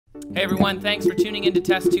Hey everyone, thanks for tuning in to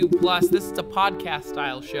TestTube Plus. This is a podcast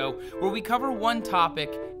style show where we cover one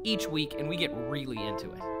topic each week and we get really into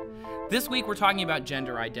it. This week we're talking about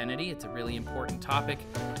gender identity. It's a really important topic.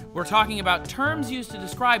 We're talking about terms used to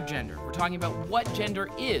describe gender. We're talking about what gender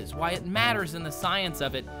is, why it matters in the science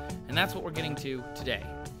of it, and that's what we're getting to today.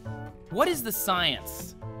 What is the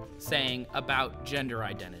science saying about gender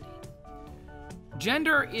identity?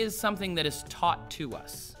 Gender is something that is taught to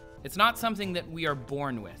us. It's not something that we are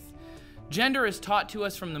born with. Gender is taught to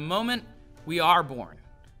us from the moment we are born.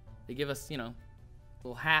 They give us,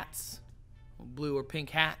 little hats, little blue or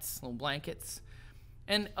pink hats, little blankets.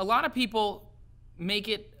 And a lot of people make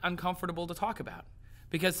it uncomfortable to talk about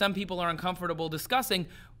because some people are uncomfortable discussing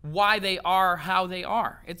why they are how they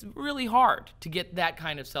are. It's really hard to get that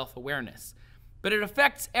kind of self-awareness, but it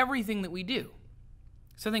affects everything that we do.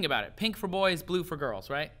 So think about it. Pink for boys, blue for girls,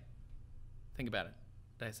 right? Think about it.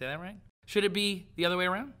 Did I say that right? Should it be the other way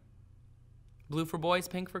around? Blue for boys,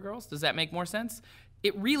 pink for girls? Does that make more sense?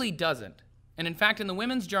 It really doesn't. And in fact, in the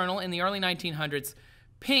Women's Journal in the early 1900s,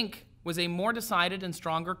 pink was a more decided and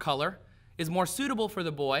stronger color, is more suitable for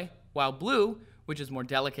the boy, while blue, which is more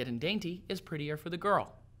delicate and dainty, is prettier for the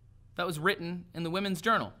girl. That was written in the Women's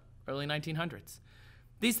Journal, early 1900s.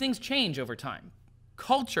 These things change over time.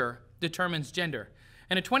 Culture determines gender.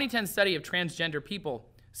 And a 2010 study of transgender people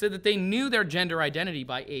said that they knew their gender identity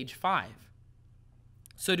by age 5.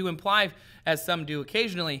 So to imply, as some do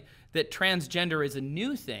occasionally, that transgender is a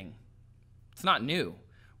new thing, it's not new.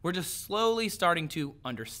 We're just slowly starting to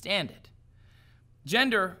understand it.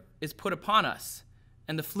 Gender is put upon us,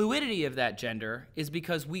 and the fluidity of that gender is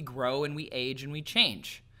because we grow and we age and we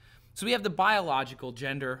change. So we have the biological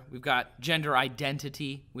gender, we've got gender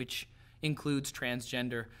identity, which includes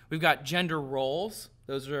transgender. We've got gender roles.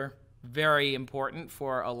 Those are very important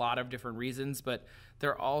for a lot of different reasons, but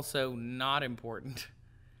they're also not important.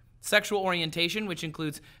 Sexual orientation, which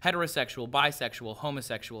includes heterosexual, bisexual,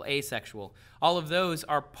 homosexual, asexual, all of those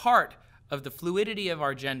are part of the fluidity of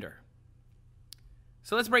our gender.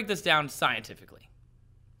 So let's break this down scientifically.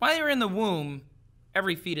 While you're in the womb,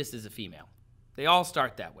 every fetus is a female. They all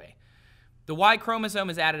start that way. The Y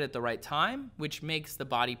chromosome is added at the right time, which makes the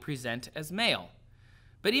body present as male.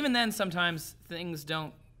 But even then, sometimes things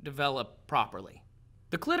don't develop properly.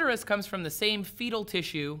 The clitoris comes from the same fetal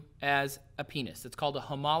tissue as a penis. It's called a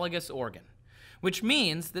homologous organ, which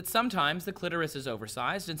means that sometimes the clitoris is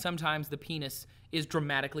oversized and sometimes the penis is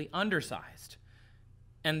dramatically undersized.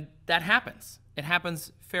 And that happens. It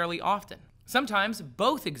happens fairly often. Sometimes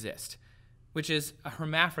both exist, which is a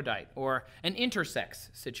hermaphrodite or an intersex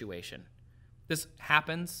situation. This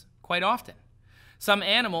happens quite often. Some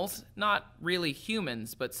animals, not really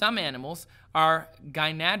humans, but some animals are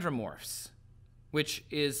gynandromorphs, which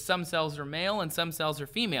is some cells are male and some cells are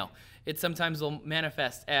female. It sometimes will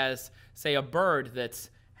manifest as, say, a bird that's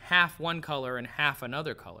half one color and half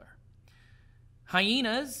another color.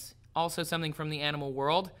 Hyenas, also something from the animal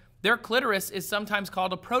world, their clitoris is sometimes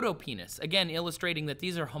called a protopenis, again illustrating that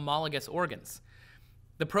these are homologous organs.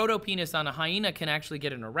 The protopenis on a hyena can actually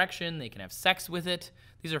get an erection, they can have sex with it.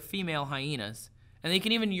 These are female hyenas, and they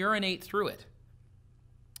can even urinate through it.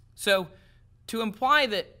 So to imply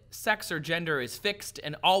that sex or gender is fixed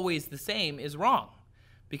and always the same is wrong,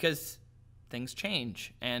 because things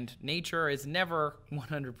change and nature is never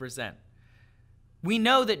 100%. We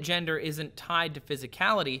know that gender isn't tied to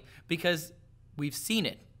physicality because we've seen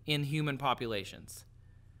it in human populations.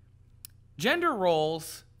 Gender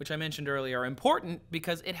roles, which I mentioned earlier, are important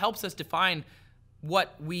because it helps us define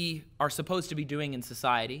what we are supposed to be doing in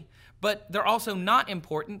society, but they're also not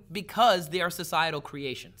important because they are societal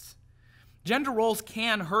creations. Gender roles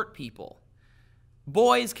can hurt people.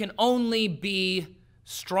 Boys can only be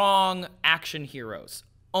strong action heroes,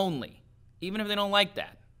 only, even if they don't like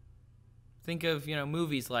that. Think of,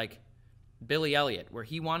 movies like Billy Elliot, where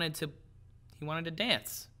he wanted to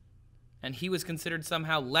dance, and he was considered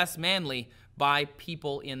somehow less manly by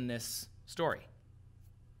people in this story.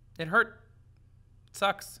 It hurt. It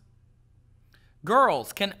sucks.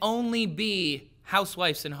 Girls can only be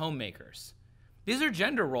housewives and homemakers. These are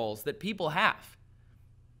gender roles that people have.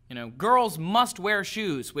 Girls must wear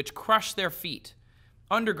shoes which crush their feet,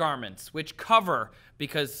 undergarments which cover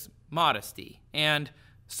because modesty, and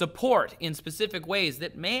support in specific ways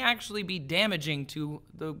that may actually be damaging to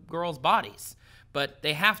the girls' bodies. But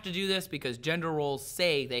they have to do this because gender roles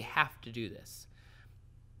say they have to do this.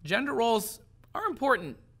 Gender roles are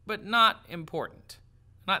important, but not important.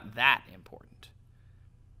 Not that important.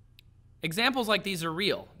 Examples like these are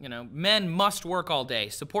real. Men must work all day,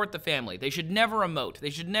 support the family. They should never emote.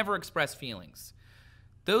 They should never express feelings.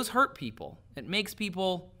 Those hurt people. It makes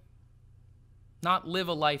people not live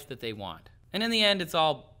a life that they want. And in the end, it's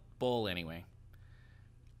all bull anyway.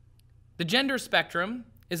 The gender spectrum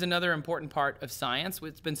is another important part of science.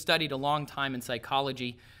 It's been studied a long time in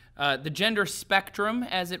psychology. The gender spectrum,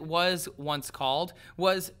 as it was once called,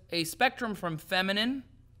 was a spectrum from feminine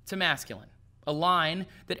to masculine, a line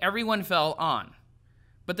that everyone fell on.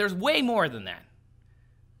 But there's way more than that.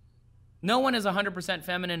 No one is 100%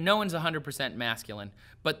 feminine, no one's 100% masculine,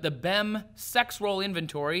 but the BEM sex role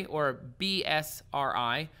inventory, or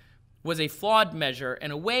BSRI, was a flawed measure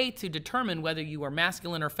and a way to determine whether you were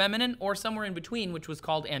masculine or feminine or somewhere in between, which was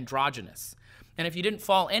called androgynous. And if you didn't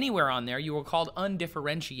fall anywhere on there, you were called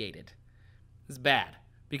undifferentiated. It's bad,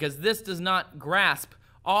 because this does not grasp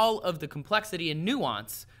all of the complexity and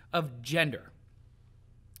nuance of gender.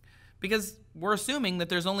 Because we're assuming that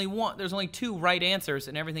there's only two right answers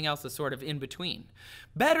and everything else is sort of in between.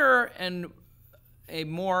 Better and a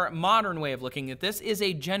more modern way of looking at this is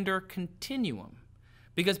a gender continuum.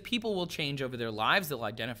 Because people will change over their lives, they'll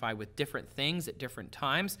identify with different things at different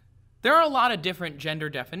times. There are a lot of different gender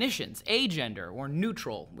definitions: agender, or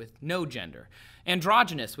neutral with no gender;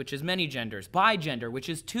 androgynous, which is many genders; bigender, which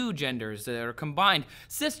is two genders that are combined;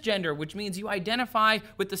 cisgender, which means you identify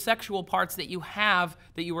with the sexual parts that you have,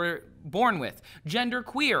 that you were born with;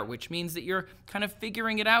 genderqueer, which means that you're kind of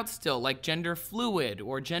figuring it out still, like gender fluid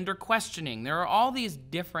or gender questioning. There are all these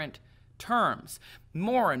different terms,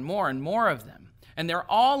 more and more and more of them. And they're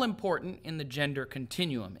all important in the gender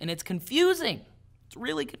continuum. And it's confusing. It's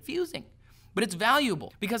really confusing. But it's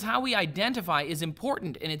valuable because how we identify is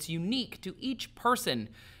important and it's unique to each person,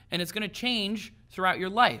 and it's going to change throughout your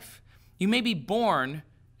life. You may be born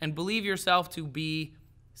and believe yourself to be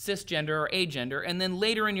cisgender or agender, and then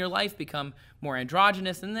later in your life become more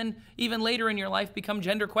androgynous, and then even later in your life become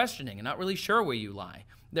gender questioning and not really sure where you lie.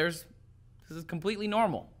 This is completely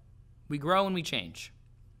normal. We grow and we change.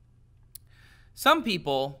 Some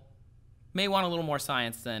people may want a little more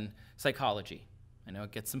science than psychology. I know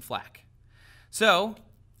it gets some flack. So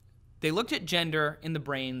they looked at gender in the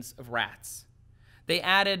brains of rats. They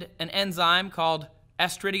added an enzyme called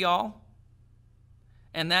estradiol,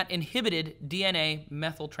 and that inhibited DNA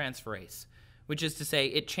methyltransferase, which is to say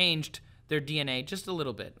it changed their DNA just a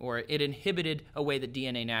little bit, or it inhibited a way that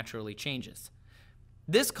DNA naturally changes.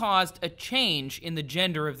 This caused a change in the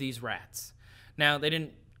gender of these rats. Now, they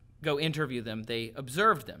didn't go interview them, they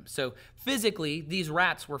observed them. So physically, these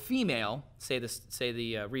rats were female, say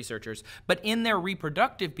the researchers, but in their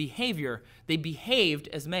reproductive behavior, they behaved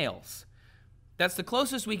as males. That's the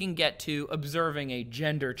closest we can get to observing a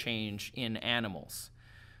gender change in animals.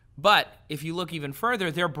 But if you look even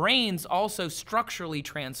further, their brains also structurally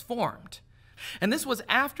transformed. And this was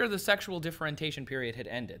after the sexual differentiation period had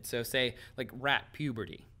ended. So say like rat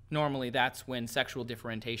puberty. Normally, that's when sexual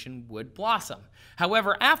differentiation would blossom.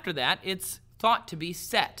 However, after that, it's thought to be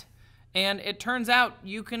set. And it turns out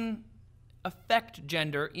you can affect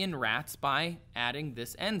gender in rats by adding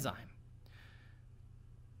this enzyme.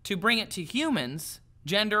 To bring it to humans,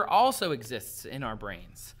 gender also exists in our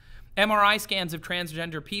brains. MRI scans of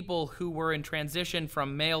transgender people who were in transition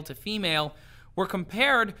from male to female were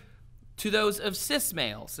compared to those of cis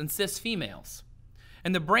males and cis females.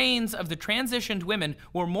 And the brains of the transitioned women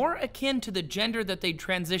were more akin to the gender that they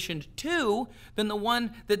transitioned to than the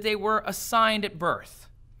one that they were assigned at birth.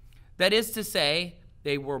 That is to say,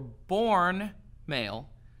 they were born male,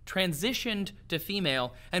 transitioned to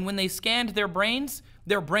female, and when they scanned their brains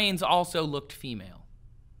also looked female.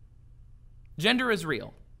 Gender is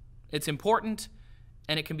real. It's important,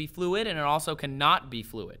 and it can be fluid, and it also cannot be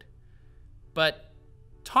fluid. But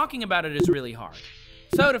talking about it is really hard.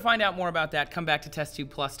 So to find out more about that, come back to TestTube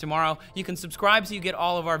Plus tomorrow. You can subscribe so you get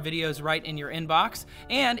all of our videos right in your inbox.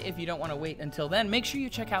 And if you don't want to wait until then, make sure you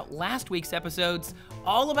check out last week's episodes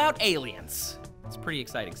all about aliens. It's pretty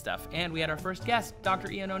exciting stuff. And we had our first guest,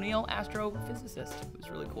 Dr. Ian O'Neill, astrophysicist. It was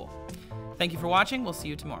really cool. Thank you for watching. We'll see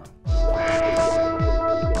you tomorrow.